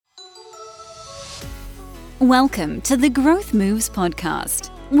Welcome to the Growth Moves podcast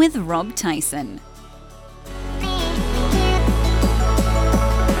with Rob Tyson.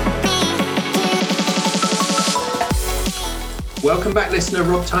 Welcome back, listener.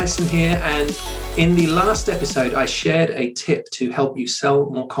 Rob Tyson here. And in the last episode, I shared a tip to help you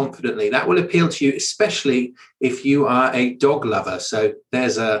sell more confidently. That will appeal to you, especially if you are a dog lover. So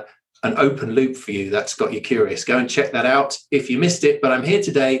there's an open loop for you that's got you curious. Go and check that out if you missed it. But I'm here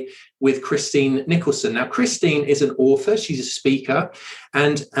today with Christine Nicholson. Now, Christine is an author, she's a speaker,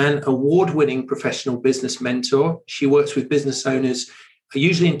 and an award-winning professional business mentor. She works with business owners,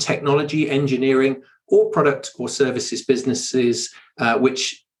 usually in technology, engineering, or product or services businesses,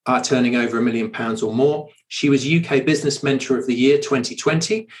 which are turning over £1 million or more. She was UK Business Mentor of the Year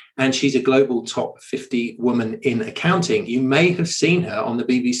 2020, and she's a global top 50 woman in accounting. You may have seen her on the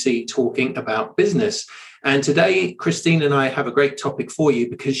BBC talking about business. And today, Christine and I have a great topic for you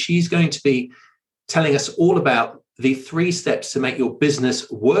because she's going to be telling us all about the 3 steps to make your business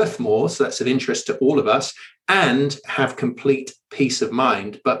worth more. So that's of interest to all of us and have complete peace of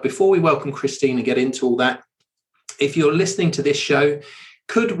mind. But before we welcome Christine and get into all that, if you're listening to this show,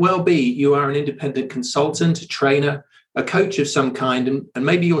 could well be you are an independent consultant, a trainer, a coach of some kind, and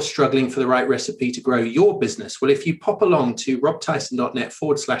maybe you're struggling for the right recipe to grow your business. Well, if you pop along to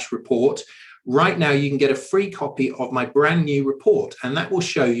robtyson.net/report, right now, you can get a free copy of my brand new report, and that will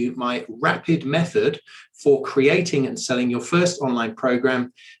show you my rapid method for creating and selling your first online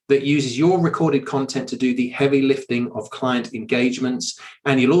program that uses your recorded content to do the heavy lifting of client engagements.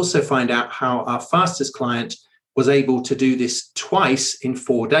 And you'll also find out how our fastest client was able to do this twice in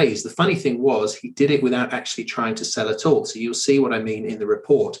 4 days. The funny thing was he did it without actually trying to sell at all. So you'll see what I mean in the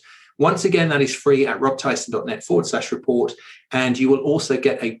report. Once again, that is free at robtyson.net/report. And you will also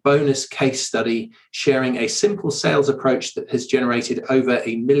get a bonus case study sharing a simple sales approach that has generated over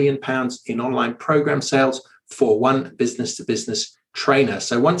 £1 million in online program sales for one business-to-business trainer.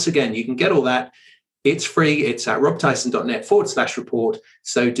 So once again, you can get all that. It's free. It's at robtyson.net/report.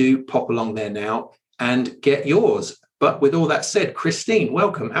 So do pop along there now and get yours. But with all that said, Christine,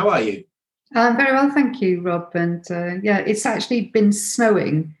 welcome. How are you? Very well, thank you, Rob. And it's actually been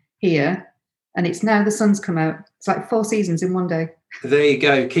snowing here, and it's now the sun's come out. It's like 4 seasons in one day. There you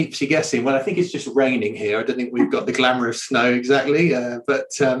go. Keeps you guessing. Well, I think it's just raining here. I don't think we've got the glamour of snow exactly, but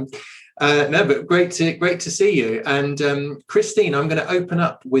great to see you. And Christine, I'm going to open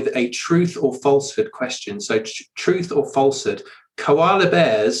up with a truth or falsehood question. So, truth or falsehood? Koala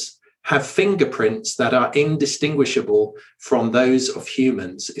bears have fingerprints that are indistinguishable from those of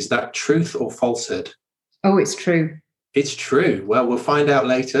humans. Is that truth or falsehood? Oh, it's true. It's true. Well, we'll find out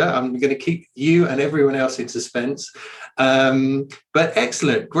later. I'm going to keep you and everyone else in suspense. But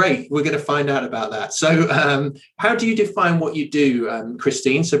excellent. Great. We're going to find out about that. So how do you define what you do,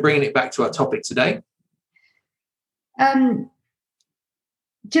 Christine? So bringing it back to our topic today. Sometimes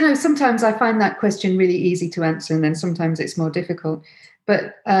I find that question really easy to answer, and then sometimes it's more difficult.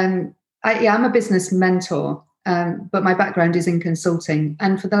 But I'm a business mentor, but my background is in consulting.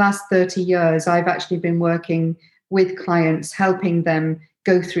 And for the last 30 years, I've actually been working with clients, helping them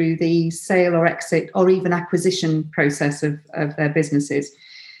go through the sale or exit or even acquisition process of their businesses,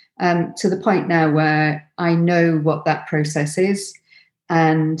 to the point now where I know what that process is,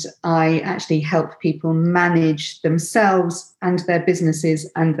 and I actually help people manage themselves and their businesses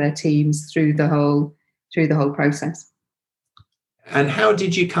and their teams through the whole process. And how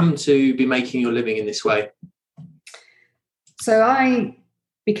did you come to be making your living in this way? So I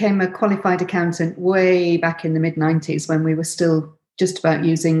became a qualified accountant way back in the mid-90s when we were still just about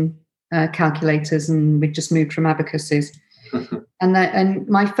using calculators, and we'd just moved from abacuses. And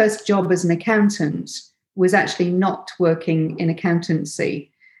my first job as an accountant was actually not working in accountancy,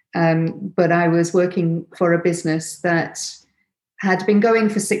 but I was working for a business that had been going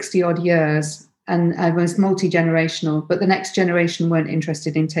for 60 odd years, and I was multi-generational, but the next generation weren't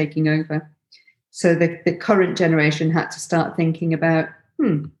interested in taking over. So the current generation had to start thinking about,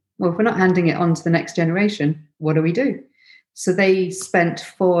 well, if we're not handing it on to the next generation, what do we do? So they spent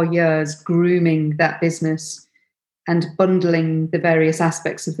 4 years grooming that business and bundling the various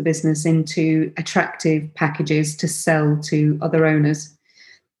aspects of the business into attractive packages to sell to other owners.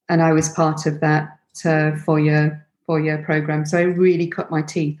 And I was part of that 4-year program. So I really cut my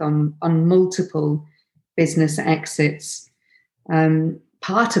teeth on multiple business exits.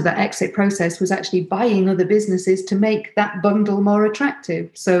 Part of that exit process was actually buying other businesses to make that bundle more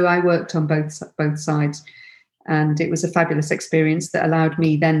attractive. So I worked on both sides, and it was a fabulous experience that allowed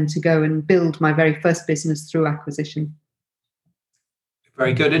me then to go and build my very first business through acquisition.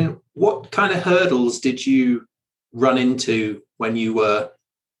 Very good. And what kind of hurdles did you run into when you were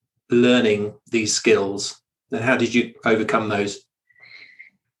learning these skills? And how did you overcome those?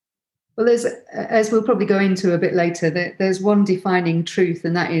 Well, there's, as we'll probably go into a bit later, there's one defining truth,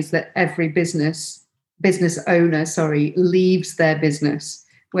 and that is that every business owner, leaves their business,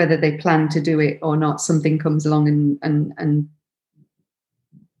 whether they plan to do it or not. Something comes along and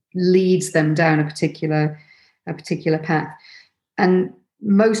leads them down a particular path. And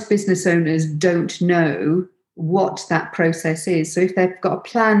most business owners don't know what that process is. So if they've got a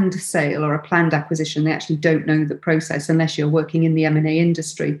planned sale or a planned acquisition, they actually don't know the process unless you're working in the M&A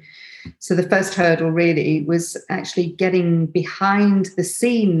industry. So the first hurdle really was actually getting behind the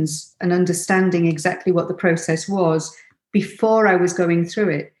scenes and understanding exactly what the process was before I was going through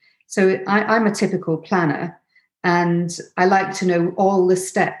it. So I'm a typical planner, and I like to know all the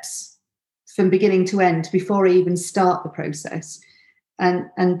steps from beginning to end before I even start the process.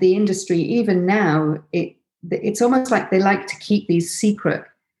 And the industry, even now, it's almost like they like to keep these secret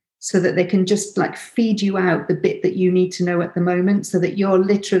so that they can just like feed you out the bit that you need to know at the moment, so that you're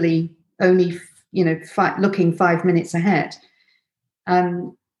literally only, looking 5 minutes ahead.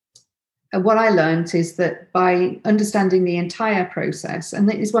 And what I learned is that by understanding the entire process, and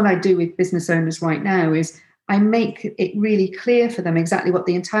that is what I do with business owners right now, is I make it really clear for them exactly what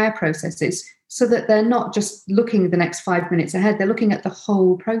the entire process is, so that they're not just looking the next 5 minutes ahead, they're looking at the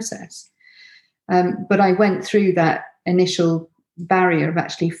whole process. But I went through that initial barrier of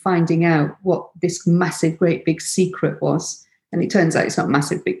actually finding out what this massive, great big secret was. And it turns out it's not a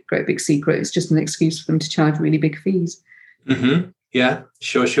massive, great big secret. It's just an excuse for them to charge really big fees. Mm-hmm. Yeah,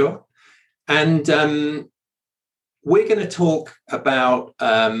 sure. And we're going to talk about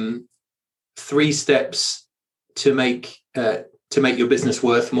 3 steps to make your business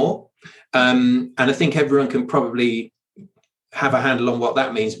worth more. And I think everyone can probably have a handle on what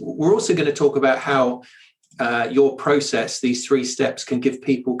that means. We're also going to talk about how your process, these 3 steps, can give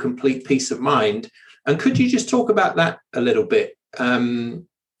people complete peace of mind. And could you just talk about that a little bit? How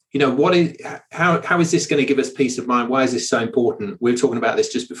is this going to give us peace of mind? Why is this so important? We were talking about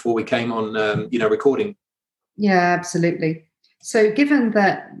this just before we came on, recording. Yeah, absolutely. So given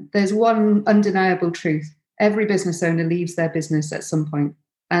that there's one undeniable truth, every business owner leaves their business at some point.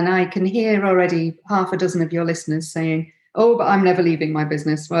 And I can hear already half a dozen of your listeners saying, oh, but I'm never leaving my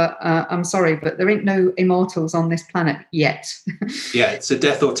business. Well, I'm sorry, but there ain't no immortals on this planet yet. Yeah, it's a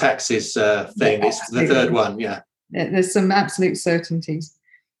death or taxes thing. Yeah, it's the third one, yeah. There's some absolute certainties.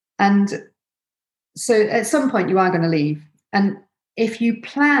 And so at some point you are going to leave. And if you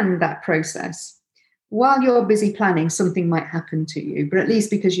plan that process, while you're busy planning, something might happen to you. But at least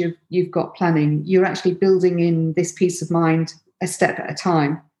because you've got planning, you're actually building in this peace of mind a step at a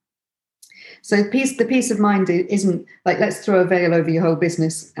time. So the peace of mind isn't like, let's throw a veil over your whole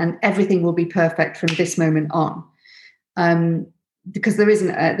business and everything will be perfect from this moment on, because there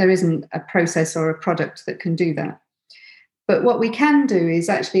isn't a process or a product that can do that. But what we can do is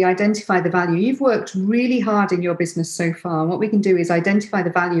actually identify the value. You've worked really hard in your business so far, and what we can do is identify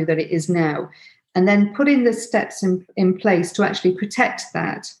the value that it is now, and then put in the steps in place to actually protect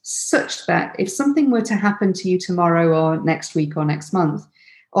that, such that if something were to happen to you tomorrow or next week or next month,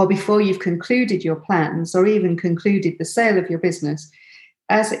 or before you've concluded your plans or even concluded the sale of your business,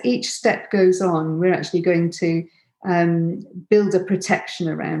 as each step goes on, we're actually going to build a protection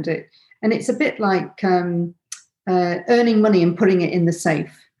around it. And it's a bit like earning money and putting it in the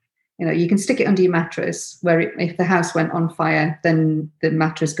safe. You can stick it under your mattress, where if the house went on fire, then the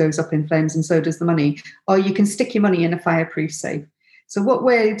mattress goes up in flames and so does the money. Or you can stick your money in a fireproof safe. So what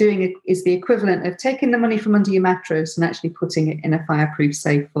we're doing is the equivalent of taking the money from under your mattress and actually putting it in a fireproof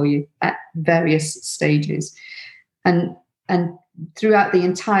safe for you at various stages. And throughout the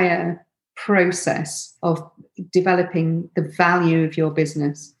entire process of developing the value of your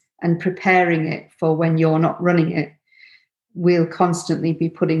business and preparing it for when you're not running it, we'll constantly be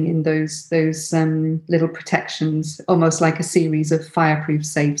putting in those little protections, almost like a series of fireproof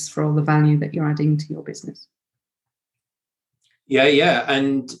safes for all the value that you're adding to your business. Yeah.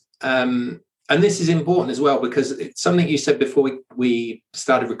 And this is important as well, because it's something you said before we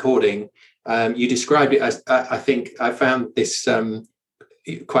started recording. You described it as, I think I found this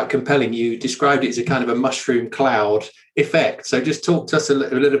quite compelling. You described it as a kind of a mushroom cloud effect. So just talk to us a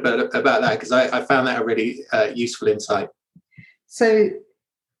little bit about that, because I found that a really useful insight. So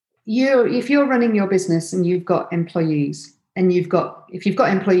if you're running your business and you've got employees, and if you've got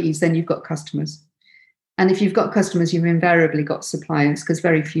employees, then you've got customers. And if you've got customers, you've invariably got suppliers, because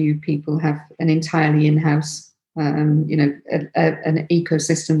very few people have an entirely in-house, an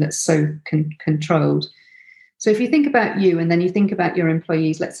ecosystem that's so controlled. So if you think about you, and then you think about your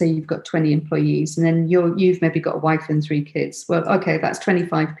employees, let's say you've got 20 employees, and then you've maybe got a wife and 3 kids. Well, okay, that's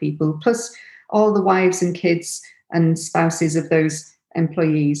 25 people, plus all the wives and kids and spouses of those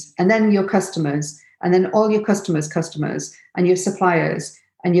employees, and then your customers, and then all your customers' customers, and your suppliers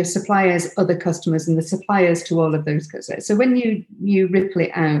other customers, and the suppliers to all of those customers. So when you ripple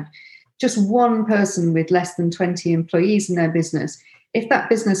it out, just one person with less than 20 employees in their business, if that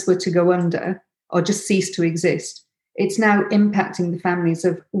business were to go under or just cease to exist, it's now impacting the families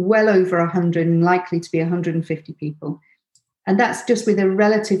of well over 100 and likely to be 150 people. And that's just with a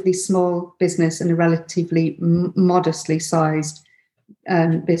relatively small business and a relatively modestly sized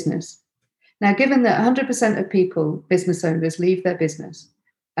business. Now, given that 100% of people, business owners, leave their business,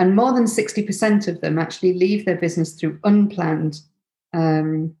 and more than 60% of them actually leave their business through unplanned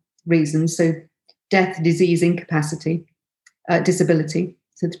reasons, so death, disease, incapacity, disability,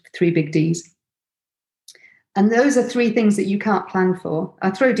 so the 3 big Ds. And those are 3 things that you can't plan for.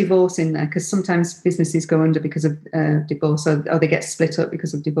 I throw divorce in there because sometimes businesses go under because of divorce, or they get split up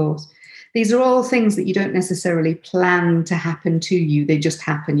because of divorce. These are all things that you don't necessarily plan to happen to you. They just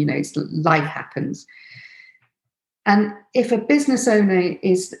happen, life happens. And if a business owner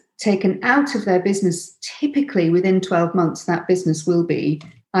is taken out of their business, typically within 12 months, that business will be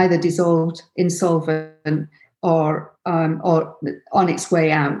either dissolved, insolvent, or on its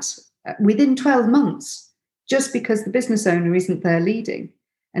way out within 12 months. Just because the business owner isn't there leading.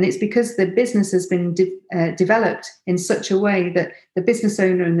 And it's because the business has been developed in such a way that the business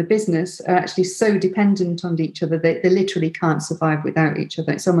owner and the business are actually so dependent on each other that they literally can't survive without each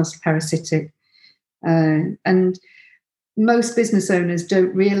other. It's almost parasitic. And most business owners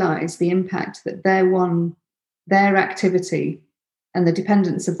don't realize the impact that their activity and the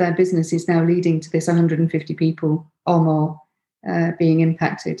dependence of their business is now leading to this 150 people or more being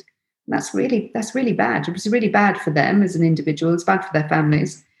impacted. That's really bad. It's really bad for them as an individual. It's bad for their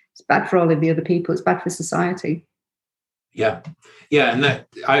families. It's bad for all of the other people. It's bad for society. Yeah, and that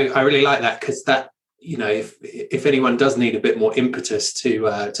I really like that, because that, if anyone does need a bit more impetus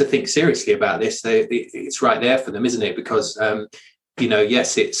to think seriously about this, it's right there for them, isn't it? Because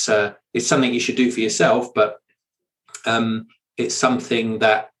yes, it's something you should do for yourself, but it's something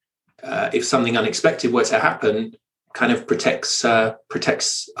that if something unexpected were to happen, kind of protects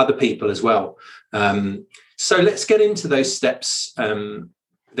other people as well. So let's get into those steps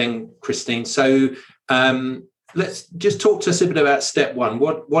then, Christine. So let's just talk to us a bit about step 1.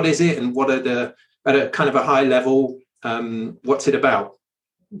 What is it, and what are at a kind of a high level, what's it about?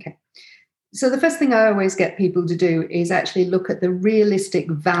 Okay. So the first thing I always get people to do is actually look at the realistic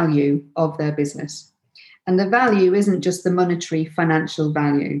value of their business. And the value isn't just the monetary financial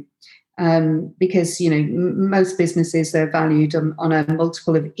value. Because, most businesses are valued on a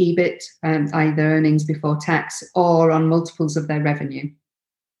multiple of EBIT, either earnings before tax, or on multiples of their revenue.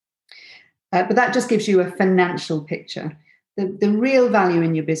 But that just gives you a financial picture. The real value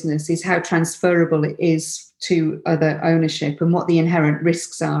in your business is how transferable it is to other ownership and what the inherent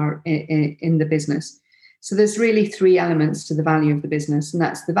risks are in the business. So there's really 3 elements to the value of the business, and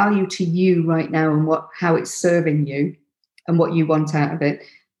that's the value to you right now and how it's serving you and what you want out of it.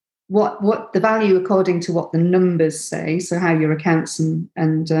 What the value according to what the numbers say, so how your accounts and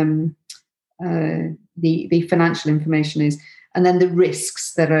the financial information is, and then the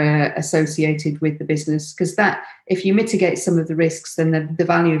risks that are associated with the business. Because that, if you mitigate some of the risks, then the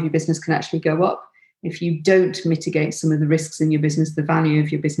value of your business can actually go up. If you don't mitigate some of the risks in your business, the value of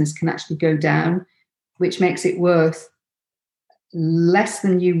your business can actually go down, which makes it worth less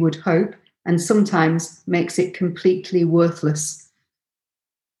than you would hope, and sometimes makes it completely worthless.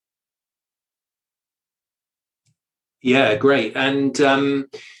 Yeah, great. And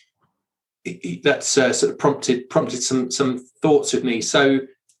that's sort of prompted some thoughts with me. So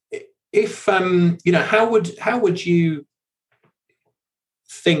if how would you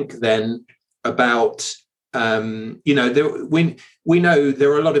think then about we know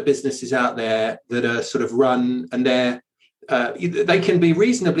there are a lot of businesses out there that are sort of run, and they can be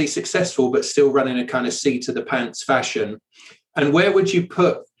reasonably successful but still run in a kind of seat of the pants fashion. And where would you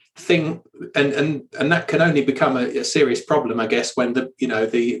put and that can only become a serious problem, I guess, when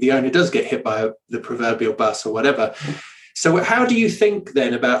the owner does get hit by the proverbial bus or whatever. So how do you think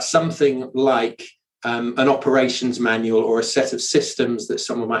then about something like an operations manual or a set of systems that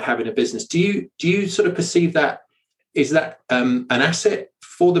someone might have in a business? Do you sort of perceive that, is that an asset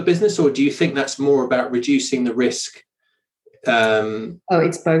for the business, or do you think that's more about reducing the risk?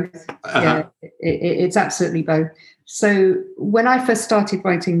 It's both. Yeah, it's absolutely both. So when I first started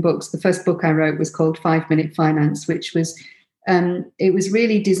writing books, the first book I wrote was called 5 Minute Finance, which was it was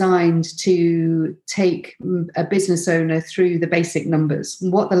really designed to take a business owner through the basic numbers,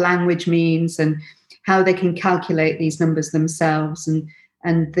 what the language means, and how they can calculate these numbers themselves, and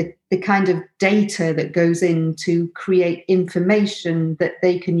and the kind of data that goes in to create information that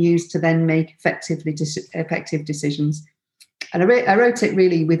they can use to then make effective decisions. And I wrote it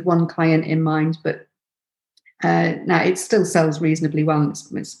really with one client in mind, but now it still sells reasonably well.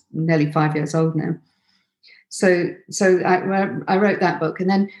 It's nearly 5 years old now. So I wrote that book. And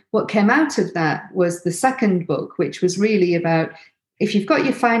then what came out of that was the second book, which was really about, if you've got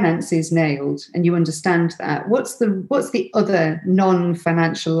your finances nailed and you understand that, what's the other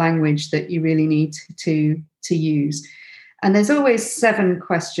non-financial language that you really need to use? And there's always 7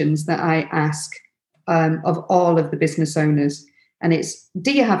 questions that I ask of all of the business owners. And it's,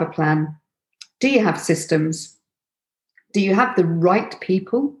 do you have a plan? Do you have systems? Do you have the right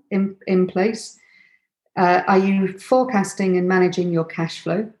people in place? Are you forecasting and managing your cash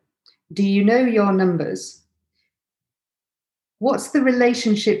flow? Do you know your numbers? What's the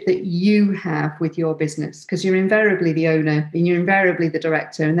relationship that you have with your business? Because you're invariably the owner and you're invariably the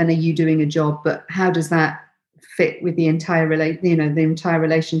director, and then are you doing a job? But how does that fit with the entire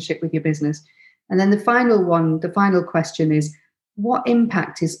relationship with your business? And then the final question is, what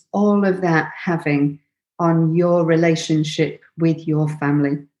impact is all of that having on your relationship with your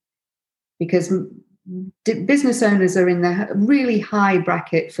family? Because business owners are in the really high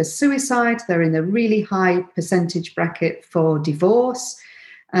bracket for suicide. They're in the really high percentage bracket for divorce.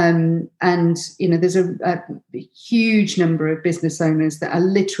 And, there's a huge number of business owners that are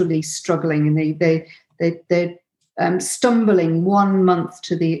literally struggling, and they're stumbling 1 month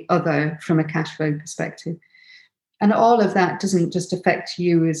to the other from a cash flow perspective. And all of that doesn't just affect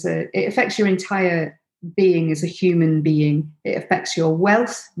you it affects your entire being as a human being. It affects your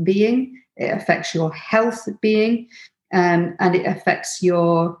wealth being. It affects your health being, and it affects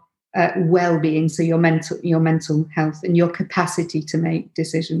your well-being, so your mental health and your capacity to make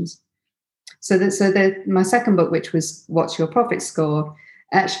decisions. So my second book, which was What's Your Profit Score,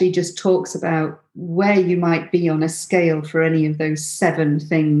 actually just talks about where you might be on a scale for any of those 7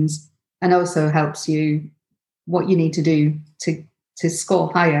 things, and also helps you what you need to do to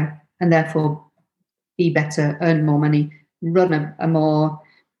score higher and therefore be better, earn more money, run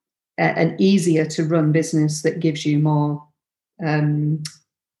an easier to run business that gives you more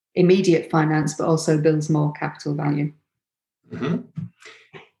immediate finance, but also builds more capital value. Mm-hmm.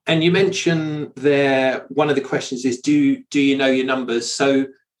 And you mentioned there, one of the questions is, do you know your numbers? So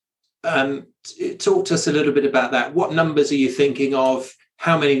talk to us a little bit about that. What numbers are you thinking of?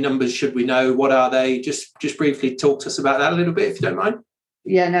 How many numbers should we know? What are they? Just briefly talk to us about that a little bit, if you don't mind.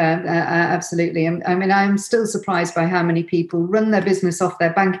 Yeah, no, absolutely. I mean, I'm still surprised by how many people run their business off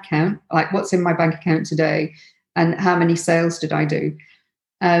their bank account, like what's in my bank account today and how many sales did I do?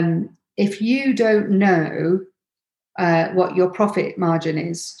 If you don't know what your profit margin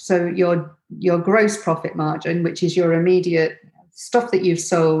is, so your gross profit margin, which is your immediate stuff that you've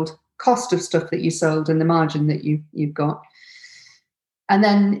sold, cost of stuff that you sold, and the margin that you've got. And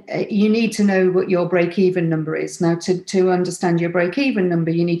then you need to know what your break-even number is. Now, to understand your break-even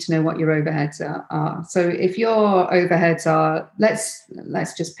number, you need to know what your overheads are. So if your overheads are, let's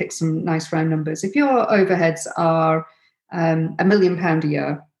just pick some nice round numbers. If your overheads are £1 million a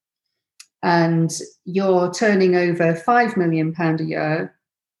year, and you're turning over £5 million a year,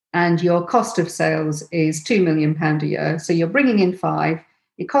 and your cost of sales is £2 million a year, so you're bringing in 5.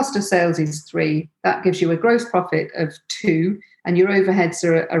 Your cost of sales is 3. That gives you a gross profit of 2. And your overheads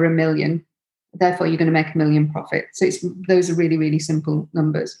are £1 million. Therefore, you're going to make £1 million profit. So those are really, really simple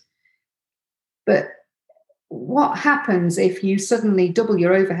numbers. But what happens if you suddenly double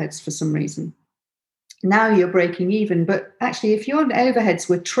your overheads for some reason? Now you're breaking even. But actually, if your overheads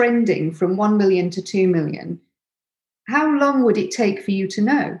were trending from 1 million to 2 million, how long would it take for you to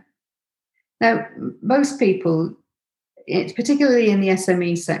know? Now, most people, particularly in the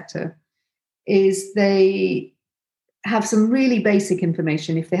SME sector, is they have some really basic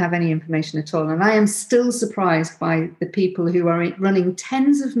information, if they have any information at all. And I am still surprised by the people who are running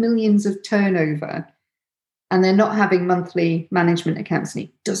tens of millions of turnover and they're not having monthly management accounts. And it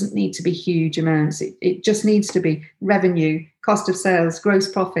doesn't need to be huge amounts. It just needs to be revenue, cost of sales, gross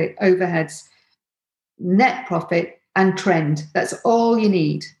profit, overheads, net profit, and trend. That's all you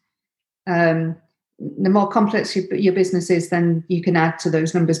need. The more complex your business is, then you can add to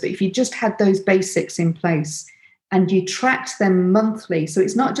those numbers. But if you just had those basics in place, and you tracked them monthly. So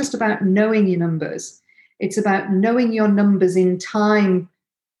it's not just about knowing your numbers. It's about knowing your numbers in time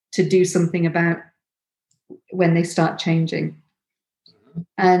to do something about when they start changing.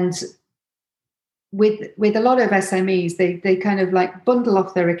 And with a lot of SMEs, they kind of like bundle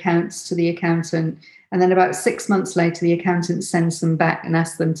off their accounts to the accountant. And then about 6 months later, the accountant sends them back and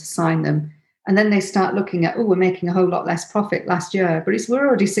asks them to sign them. And then they start looking at, oh, we're making a whole lot less profit last year, but we're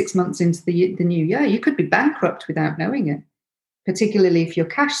already 6 months into the new year. You could be bankrupt without knowing it, particularly if your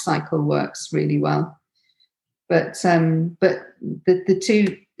cash cycle works really well. But the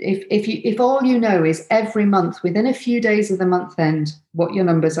two, if all you know is every month within a few days of the month end what your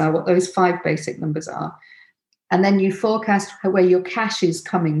numbers are, what those 5 basic numbers are, and then you forecast where your cash is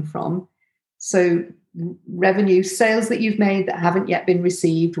coming from. So revenue, sales that you've made that haven't yet been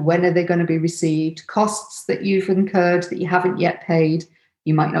received, when are they going to be received? Costs that you've incurred that you haven't yet paid,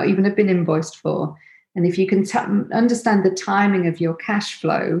 you might not even have been invoiced for. And if you can understand the timing of your cash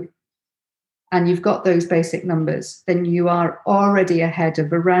flow, and you've got those basic numbers, then you are already ahead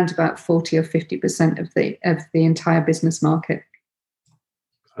of around about 40 or 50% of the entire business market.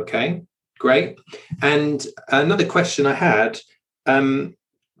 Okay, great. And another question I had, can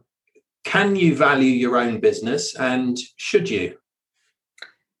you value your own business, and should you?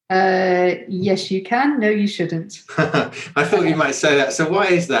 Yes, you can. No, you shouldn't. I thought you might say that. So why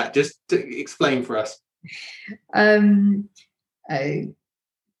is that? Just to explain for us. Well,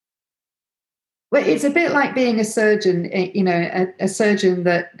 it's a bit like being a surgeon, a surgeon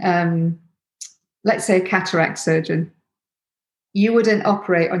that, let's say a cataract surgeon. You wouldn't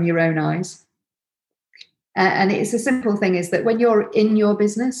operate on your own eyes. And it's a simple thing is that when you're in your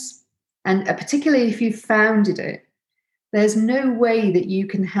business, and particularly if you've founded it, there's no way that you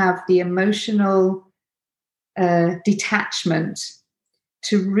can have the emotional detachment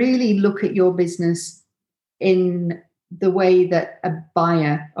to really look at your business in the way that a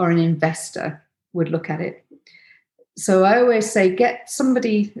buyer or an investor would look at it. So I always say, get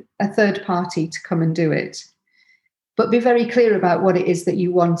somebody, a third party, to come and do it, but be very clear about what it is that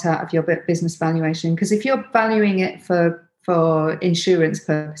you want out of your business valuation. Because if you're valuing it for insurance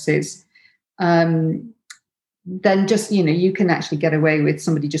purposes, then just, you can actually get away with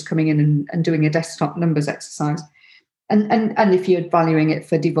somebody just coming in and doing a desktop numbers exercise. And if you're valuing it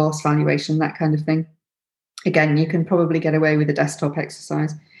for divorce valuation, that kind of thing, again, you can probably get away with a desktop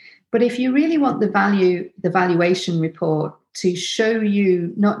exercise. But if you really want the valuation report to show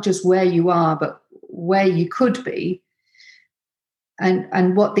you not just where you are, but where you could be,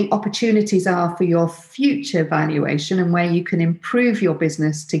 and what the opportunities are for your future valuation and where you can improve your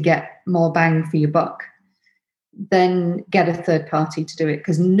business to get more bang for your buck, then get a third party to do it,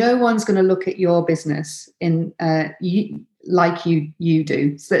 because no one's going to look at your business like you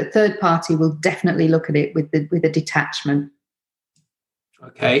do. So a third party will definitely look at it with a detachment.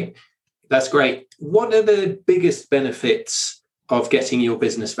 Okay, that's great. What are the biggest benefits of getting your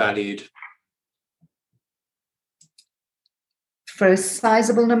business valued? For a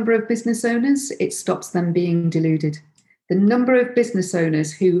sizable number of business owners, it stops them being deluded. The number of business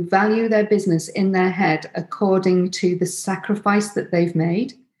owners who value their business in their head according to the sacrifice that they've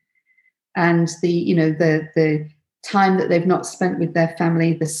made and the time that they've not spent with their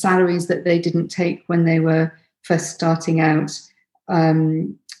family, the salaries that they didn't take when they were first starting out,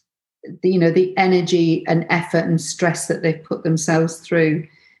 the energy and effort and stress that they've put themselves through.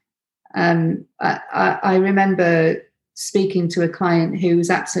 I remember speaking to a client who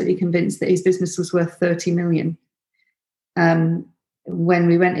was absolutely convinced that his business was worth 30 million. When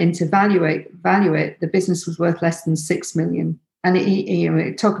we went in to value it, the business was worth less than 6 million. And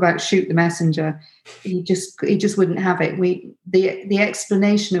he talk about shoot the messenger. He just wouldn't have it. The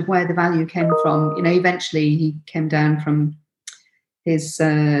explanation of where the value came from, eventually he came down from his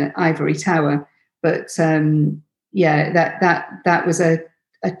ivory tower. But that was a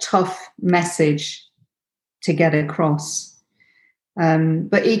tough message to get across.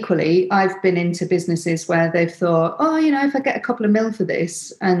 But equally, I've been into businesses where they've thought, if I get a couple of mil for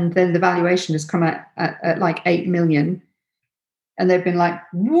this, and then the valuation has come at like 8 million. And they've been like,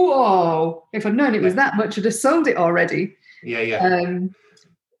 whoa, if I'd known it was that much, I'd have sold it already. Yeah.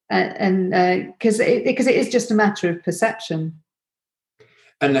 Because it is just a matter of perception.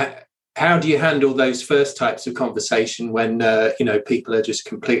 And how do you handle those first types of conversation when people are just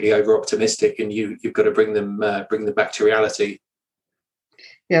completely over optimistic, and you've got to bring them back to reality?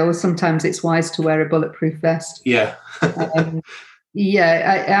 Yeah, well, sometimes it's wise to wear a bulletproof vest. Yeah.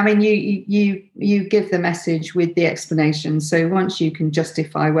 I mean, you give the message with the explanation. So once you can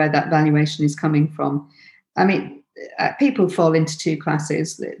justify where that valuation is coming from, I mean, people fall into two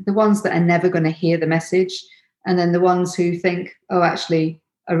classes: the ones that are never going to hear the message, and then the ones who think, oh, actually,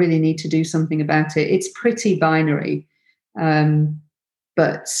 I really need to do something about it. It's pretty binary,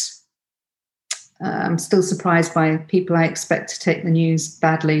 but I'm still surprised by people I expect to take the news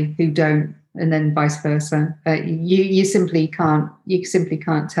badly who don't. And then vice versa. You simply can't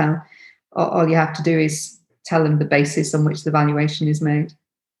tell. All you have to do is tell them the basis on which the valuation is made.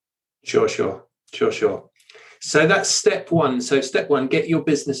 Sure. So that's step one. So step one, get your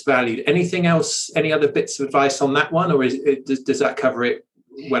business valued. Anything else, any other bits of advice on that one, or does that cover it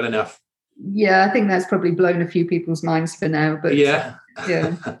well enough? Yeah, I think that's probably blown a few people's minds for now. But yeah.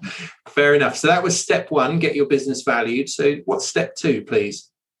 Fair enough. So that was step one, get your business valued. So what's step two, please?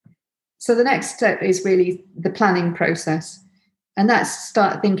 So the next step is really the planning process. And that's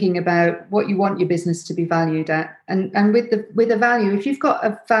start thinking about what you want your business to be valued at. And with a value, if you've got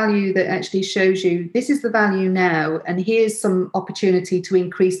a value that actually shows you this is the value now, and here's some opportunity to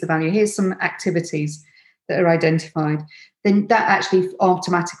increase the value, here's some activities that are identified, then that actually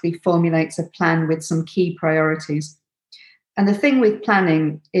automatically formulates a plan with some key priorities. And the thing with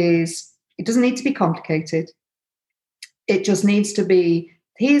planning is it doesn't need to be complicated. It just needs to be,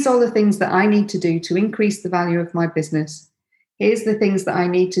 here's all the things that I need to do to increase the value of my business. Here's the things that I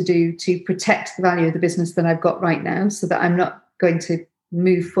need to do to protect the value of the business that I've got right now, so that I'm not going to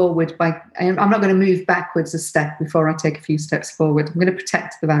move forward I'm not going to move backwards a step before I take a few steps forward. I'm going to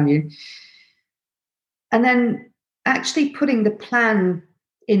protect the value. And then actually putting the plan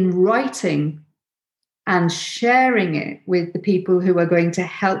in writing and sharing it with the people who are going to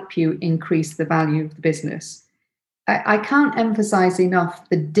help you increase the value of the business. I can't emphasize enough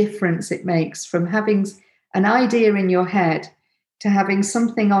the difference it makes from having an idea in your head to having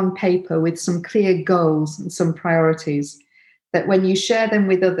something on paper with some clear goals and some priorities that when you share them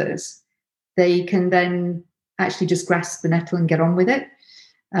with others, they can then actually just grasp the nettle and get on with it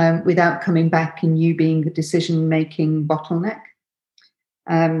without coming back and you being the decision-making bottleneck.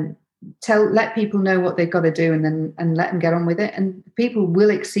 Let people know what they've got to do and let them get on with it. And people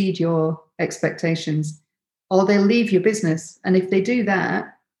will exceed your expectations, or they'll leave your business. And if they do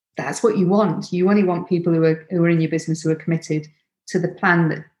that, that's what you want. You only want people who are in your business who are committed to the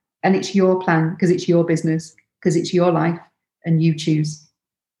plan and it's your plan because it's your business, because it's your life and you choose.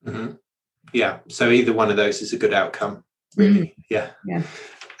 Mm-hmm. Yeah. So either one of those is a good outcome, really. Mm-hmm.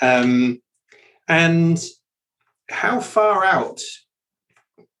 Yeah. And how far out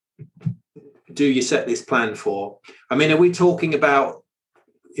do you set this plan for? I mean, are we talking about,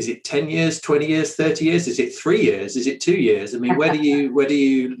 is it 10 years, 20 years, 30 years? Is it 3 years? Is it 2 years? I mean, how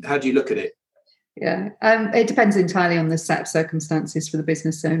do you look at it? Yeah, it depends entirely on the set of circumstances for the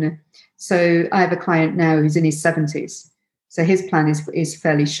business owner. So I have a client now who's in his 70s. So his plan is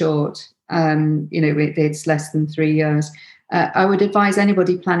fairly short. It's less than 3 years. I would advise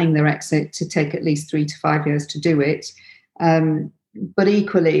anybody planning their exit to take at least 3 to 5 years to do it. But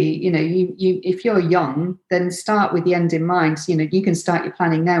equally, if you're young, then start with the end in mind. You can start your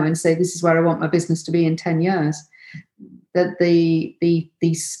planning now and say, this is where I want my business to be in 10 years. That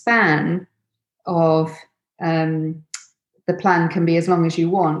the span of the plan can be as long as you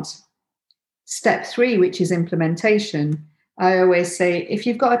want. Step 3, which is implementation. I always say, if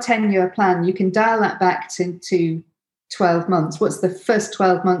you've got a 10-year plan, you can dial that back to 12 months. What's the first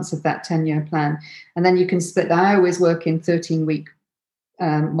 12 months of that 10-year plan? And then you can split that. I always work in 13-week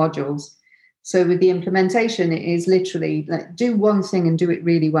modules. So with the implementation, it is literally like do one thing and do it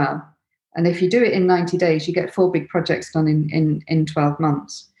really well. And if you do it in 90 days, you get 4 big projects done in 12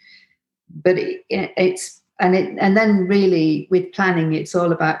 months. But then really with planning, it's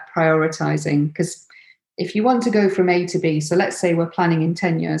all about prioritizing, because if you want to go from A to B, so let's say we're planning in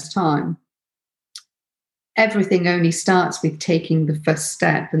 10 years' time, everything only starts with taking the first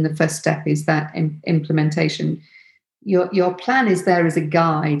step, and the first step is that implementation. Your plan is there as a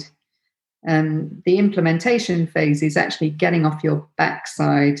guide. The implementation phase is actually getting off your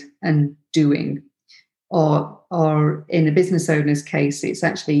backside and doing. Or in a business owner's case, it's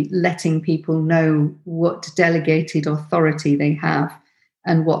actually letting people know what delegated authority they have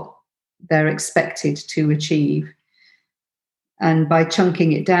and what they're expected to achieve. And by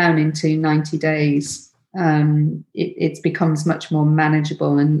chunking it down into 90 days, it becomes much more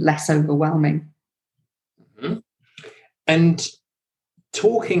manageable and less overwhelming. Mm-hmm. And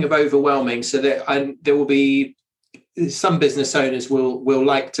talking of overwhelming, so that there will be some business owners will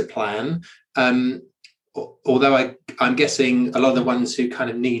like to plan. Although I'm guessing a lot of the ones who kind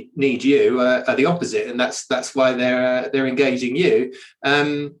of need you are the opposite, and that's why they're engaging you.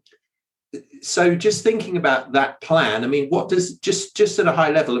 So just thinking about that plan, I mean, what does just at a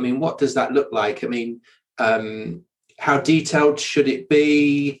high level? I mean, what does that look like? I mean, how detailed should it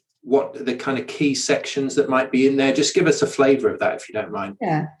be? What are the kind of key sections that might be in there? Just give us a flavour of that, if you don't mind.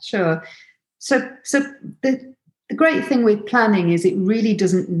 Yeah, sure. So the great thing with planning is it really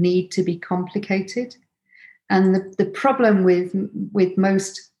doesn't need to be complicated. And the problem with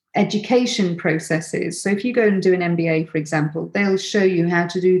most education processes, so if you go and do an MBA, for example, they'll show you how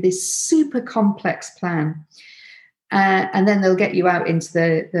to do this super complex plan. And then they'll get you out into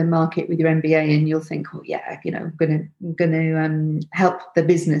the market with your MBA, and you'll think, oh yeah, I'm going to help the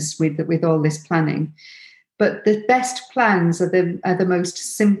business with all this planning. But the best plans are the most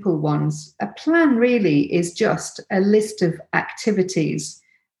simple ones. A plan really is just a list of activities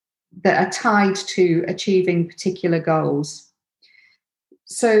that are tied to achieving particular goals.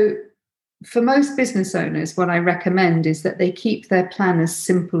 So for most business owners, what I recommend is that they keep their plan as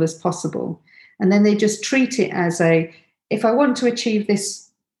simple as possible. And then they just treat it as if I want to achieve this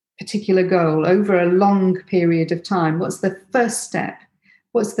particular goal over a long period of time, what's the first step?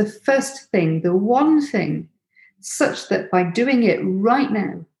 What's the first thing, the one thing, such that by doing it right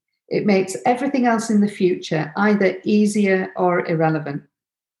now, it makes everything else in the future either easier or irrelevant.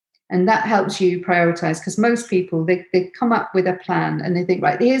 And that helps you prioritize, because most people, they come up with a plan and they think,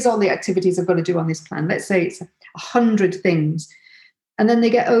 right, here's all the activities I've got to do on this plan. Let's say it's 100 things. And then they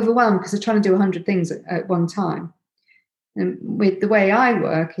get overwhelmed because they're trying to do 100 things at one time. And with the way I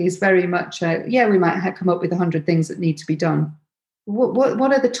work is very much, we might have come up with 100 things that need to be done.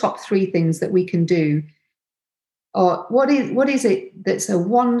 What are the top 3 things that we can do? Or what is it that's a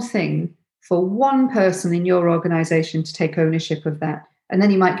one thing for one person in your organization to take ownership of that? And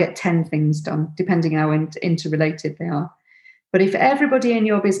then you might get 10 things done, depending how interrelated they are. But if everybody in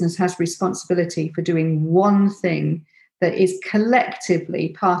your business has responsibility for doing one thing that is collectively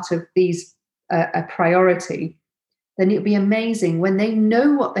part of these a priority, then it'll be amazing when they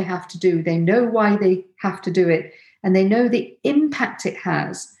know what they have to do, they know why they have to do it, and they know the impact it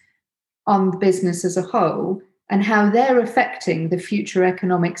has on the business as a whole and how they're affecting the future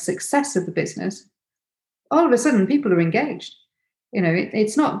economic success of the business. All of a sudden, people are engaged.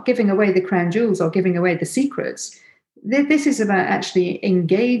 It's not giving away the crown jewels or giving away the secrets. This is about actually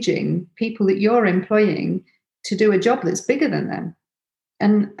engaging people that you're employing to do a job that's bigger than them.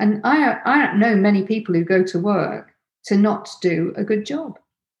 And I know many people who go to work to not do a good job.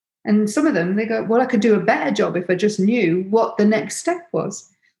 And some of them, they go, well, I could do a better job if I just knew what the next step was.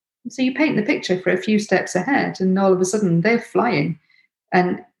 So you paint the picture for a few steps ahead, and all of a sudden they're flying.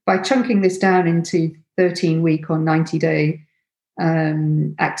 And by chunking this down into 13-week or 90-day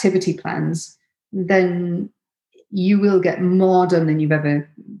activity plans, then you will get more done than you've ever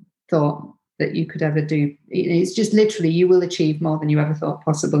thought that you could ever do. It's just literally, you will achieve more than you ever thought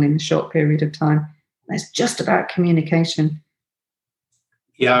possible in a short period of time. And it's just about communication.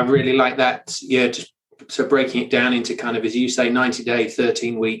 Yeah, I really like that. Yeah, just so breaking it down into kind of, as you say, 90-day,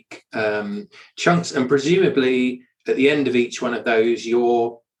 13-week chunks, and presumably at the end of each one of those,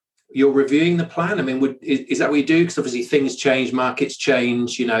 you're reviewing the plan. I mean, is that what you do? Because obviously things change, markets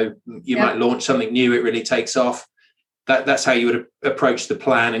change. You might launch something new, it really takes off. That's how you would approach the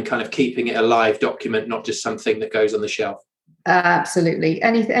plan, and kind of keeping it a live document, not just something that goes on the shelf. Absolutely.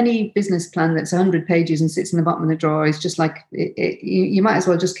 Any business plan that's 100 pages and sits in the bottom of the drawer is just like you might as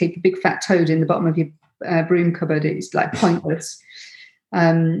well just keep a big fat toad in the bottom of your broom cupboard. It's like pointless.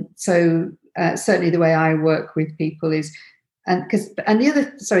 So certainly the way I work with people is,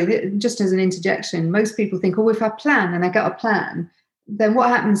 just as an interjection, most people think, oh, if I plan and I got a plan, then what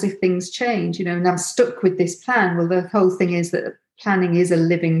happens if things change? And I'm stuck with this plan. Well, the whole thing is that planning is a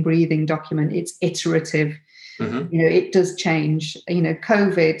living, breathing document. It's iterative. Mm-hmm. It does change.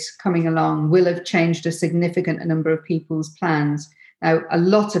 COVID coming along will have changed a significant number of people's plans. Now, a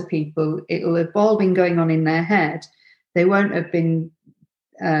lot of people, it'll have all been going on in their head. They won't have been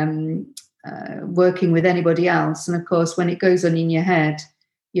working with anybody else. And of course, when it goes on in your head,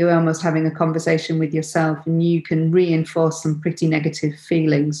 you're almost having a conversation with yourself, and you can reinforce some pretty negative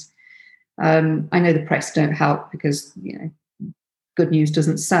feelings. I know the press don't help because, good news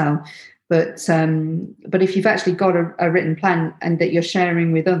doesn't sell. But if you've actually got a written plan and that you're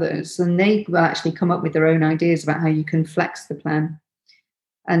sharing with others, then they will actually come up with their own ideas about how you can flex the plan.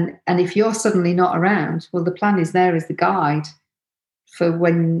 And if you're suddenly not around, well, the plan is there as the guide for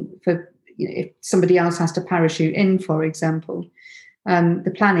if somebody else has to parachute in, for example.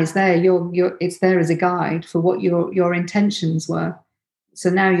 The plan is there. It's there as a guide for what your intentions were. So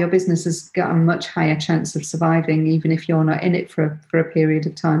now your business has got a much higher chance of surviving, even if you're not in it for a period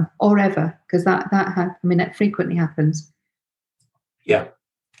of time or ever, because that frequently happens. Yeah,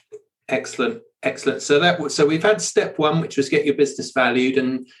 excellent. So we've had step 1, which was get your business valued,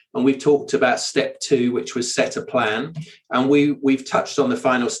 and we've talked about step 2, which was set a plan, and we've touched on the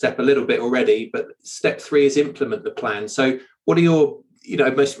final step a little bit already. But step 3 is implement the plan. So what are your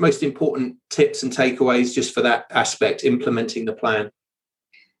most important tips and takeaways just for that aspect, implementing the plan?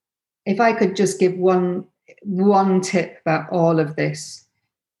 If I could just give one tip about all of this,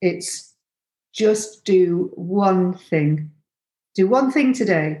 it's just do one thing. Do one thing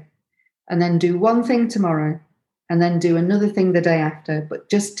today, and then do one thing tomorrow, and then do another thing the day after, but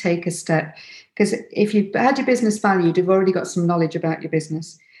just take a step. Because if you've had your business valued, you've already got some knowledge about your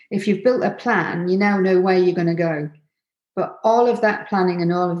business. If you've built a plan, you now know where you're going to go. But all of that planning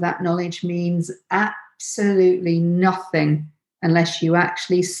and all of that knowledge means absolutely nothing unless you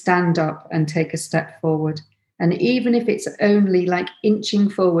actually stand up and take a step forward. And even if it's only like inching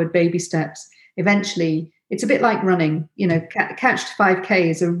forward, baby steps, eventually it's a bit like running. You know, Couch to 5K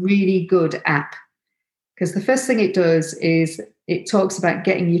is a really good app, because the first thing it does is it talks about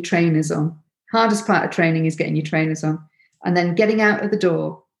getting your trainers on. Hardest part of training is getting your trainers on, and then getting out of the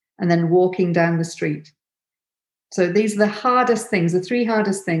door and then walking down the street. So these are the hardest things, the 3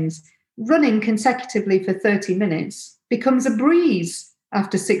 hardest things. Running consecutively for 30 minutes becomes a breeze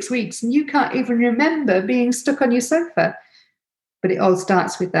after 6 weeks, and you can't even remember being stuck on your sofa. But it all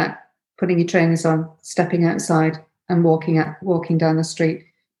starts with that, putting your trainers on, stepping outside and walking down the street.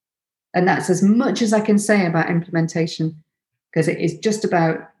 And that's as much as I can say about implementation, because it is just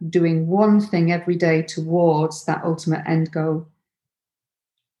about doing one thing every day towards that ultimate end goal.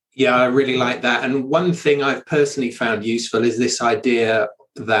 Yeah, I really like that. And one thing I've personally found useful is this idea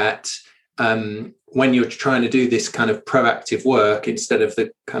that when you're trying to do this kind of proactive work, instead of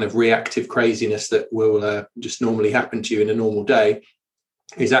the kind of reactive craziness that will just normally happen to you in a normal day,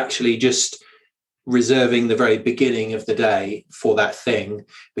 is actually just reserving the very beginning of the day for that thing.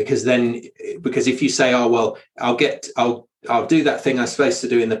 Because if you say, oh, well, I'll do that thing I'm supposed to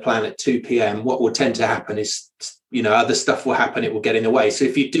do in the plan at 2 p.m., what will tend to happen is, other stuff will happen. It will get in the way. So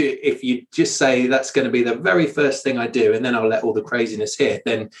if you just say that's going to be the very first thing I do, and then I'll let all the craziness hit,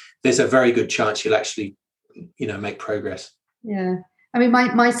 then there's a very good chance you'll actually, make progress. Yeah. I mean,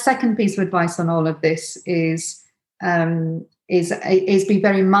 my second piece of advice on all of this is be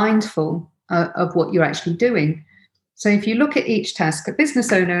very mindful of what you're actually doing. So if you look at each task, a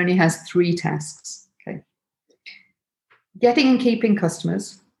business owner only has 3 tasks. Okay. Getting and keeping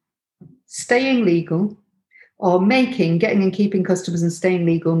customers, staying legal, or getting and keeping customers and staying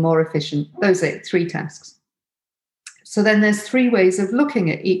legal more efficient. Those are 3 tasks. So then there's 3 ways of looking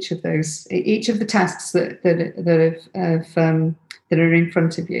at each of the tasks that are in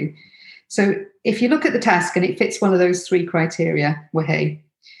front of you. So if you look at the task and it fits one of those 3 criteria, well, hey,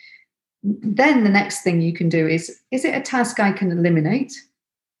 then the next thing you can do is it a task I can eliminate?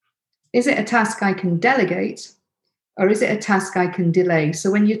 Is it a task I can delegate? Or is it a task I can delay? So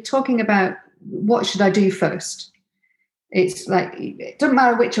when you're talking about what should I do first, it's like, it doesn't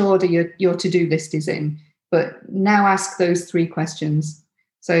matter which order your to-do list is in, but now ask those 3 questions.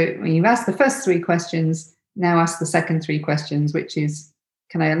 So when you've asked the first 3 questions, now ask the second 3 questions, which is,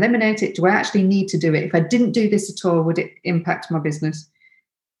 can I eliminate it? Do I actually need to do it? If I didn't do this at all, would it impact my business?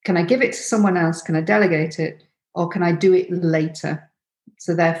 Can I give it to someone else? Can I delegate it? Or can I do it later?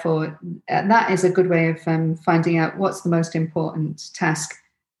 So therefore, that is a good way of finding out what's the most important task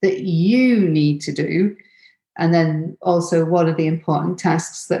that you need to do. And then also, what are the important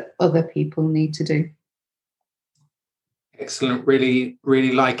tasks that other people need to do? Excellent. Really,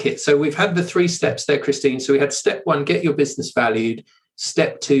 really like it. So we've had the 3 steps there, Christine. So we had step 1, get your business valued.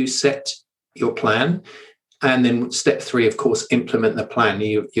 Step 2, set your plan. And then step 3, of course, implement the plan.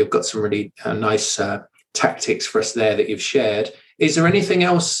 You've got some really nice tactics for us there that you've shared. Is there anything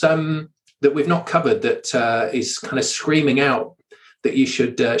else that we've not covered that is kind of screaming out that you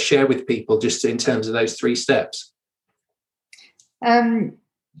should share with people, just in terms of those 3 steps?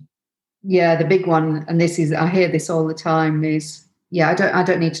 Yeah, the big one, and I hear this all the time, is, I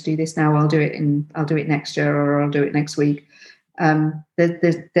don't need to do this now. I'll do it next year, or I'll do it next week.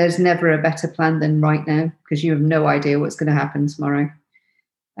 There's never a better plan than right now, because you have no idea what's going to happen tomorrow.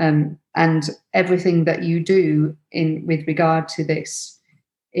 And everything that you do with regard to this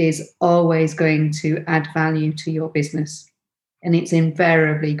is always going to add value to your business, and it's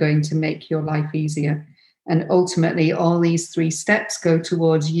invariably going to make your life easier. And ultimately, all these 3 steps go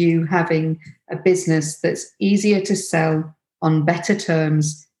towards you having a business that's easier to sell on better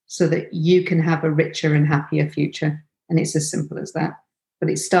terms, so that you can have a richer and happier future. And it's as simple as that. But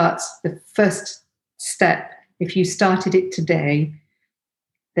it starts, the first step, if you started it today,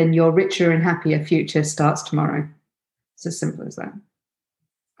 then your richer and happier future starts tomorrow. It's as simple as that.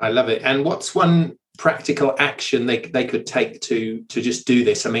 I love it. And what's one practical action they could take to just do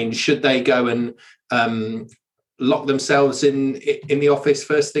this? I mean, should they go and lock themselves in the office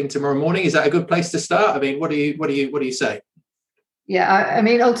first thing tomorrow morning? Is that a good place to start? I mean, what do you say? Yeah, I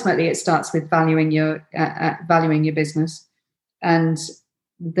mean, ultimately, it starts with valuing your business. And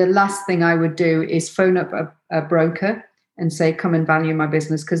the last thing I would do is phone up a broker and say, come and value my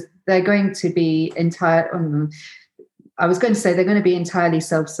business, because they're going to be entirely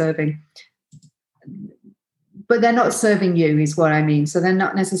self-serving. but they're not serving you, is what I mean. So they're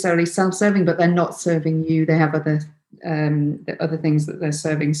not necessarily self-serving, but they're not serving you. They have other things that they're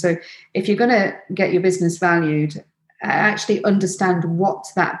serving. So if you're going to get your business valued, actually understand what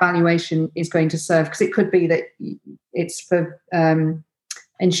that valuation is going to serve, because it could be that it's for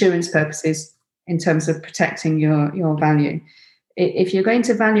insurance purposes in terms of protecting your value. If you're going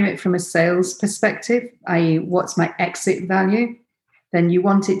to value it from a sales perspective, i.e. what's my exit value, then you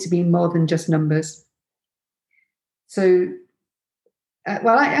want it to be more than just numbers. So, I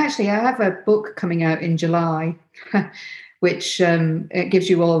have a book coming out in July, which it gives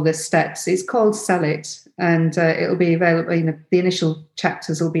you all the steps. It's called Sell It, and it'll be available. The initial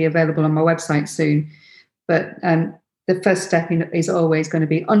chapters will be available on my website soon. But the first step is always going to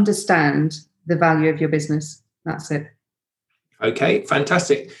be understand the value of your business. That's it. Okay,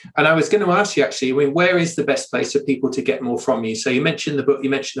 fantastic. And I was going to ask you, actually, where is the best place for people to get more from you? So you mentioned the book,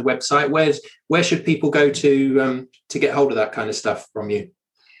 you mentioned the website. Where should people go to get hold of that kind of stuff from you?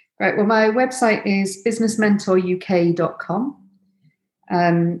 Right. Well, my website is businessmentoruk.com.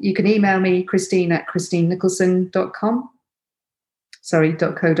 You can email me, Christine at christinenicholson.com.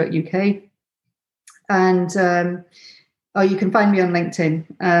 .co.uk. And you can find me on LinkedIn.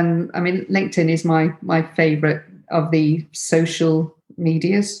 LinkedIn is my favorite of the social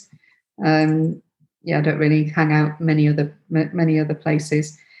medias. I don't really hang out many other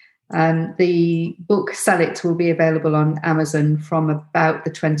places. The book Sell It will be available on Amazon from about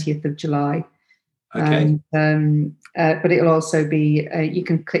the 20th of July. Okay. But it'll also be, you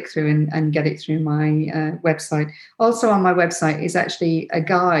can click through and get it through my website. Also on my website is actually a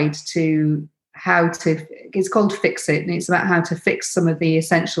guide to it's called Fix It, and it's about how to fix some of the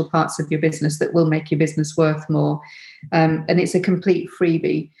essential parts of your business that will make your business worth more. And it's a complete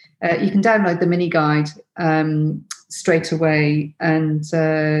freebie. You can download the mini guide straight away, and it's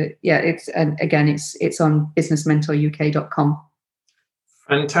on businessmentoruk.com.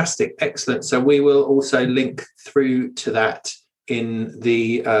 Fantastic, excellent. So we will also link through to that in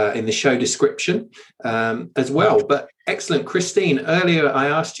the show description as well. But excellent, Christine. Earlier I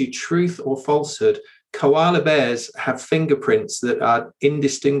asked you truth or falsehood. Koala bears have fingerprints that are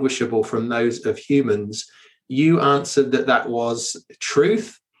indistinguishable from those of humans. You answered that was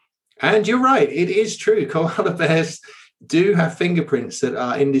truth, and you're right. It is true. Koala bears do have fingerprints that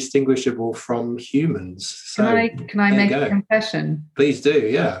are indistinguishable from humans. So, can I make a confession? Please do.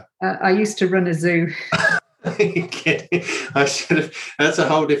 Yeah. I used to run a zoo. Are you kidding? I should have. That's a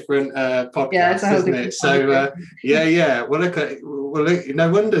whole different podcast, isn't it? So, yeah. Well, look. No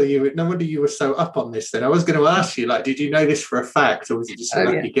wonder you were so up on this. Then I was going to ask you, did you know this for a fact, or was it just a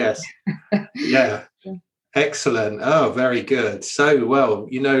lucky guess? Yeah. Excellent. Oh, very good. So, well,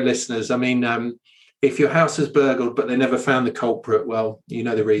 listeners. If your house was burgled but they never found the culprit, well, you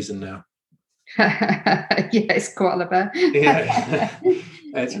know the reason now. Yes, koala bear. Yeah,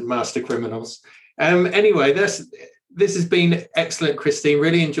 it's master criminals. Anyway, this has been excellent, Christine.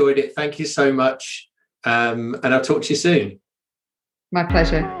 Really enjoyed it. Thank you so much. And I'll talk to you soon. My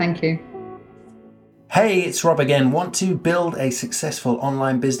pleasure. Thank you. Hey, it's Rob again. Want to build a successful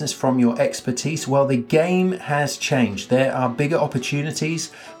online business from your expertise? Well, the game has changed. There are bigger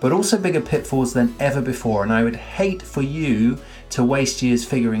opportunities, but also bigger pitfalls than ever before. And I would hate for you to waste years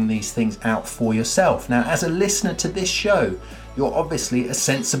figuring these things out for yourself. Now, as a listener to this show, you're obviously a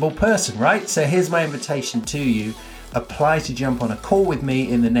sensible person, right? So here's my invitation to you. Apply to jump on a call with me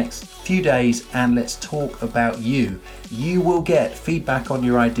in the next few days and let's talk about you. You will get feedback on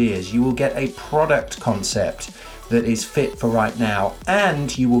your ideas. You will get a product concept that is fit for right now,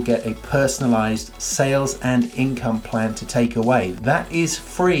 and you will get a personalized sales and income plan to take away. That is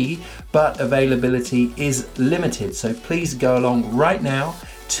free, but availability is limited. So please go along right now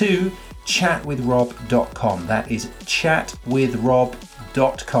to chatwithrob.com. That is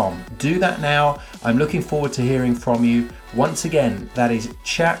chatwithrob.com. Do that now. I'm looking forward to hearing from you. Once again, that is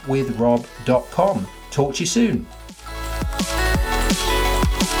chatwithrob.com. Talk to you soon.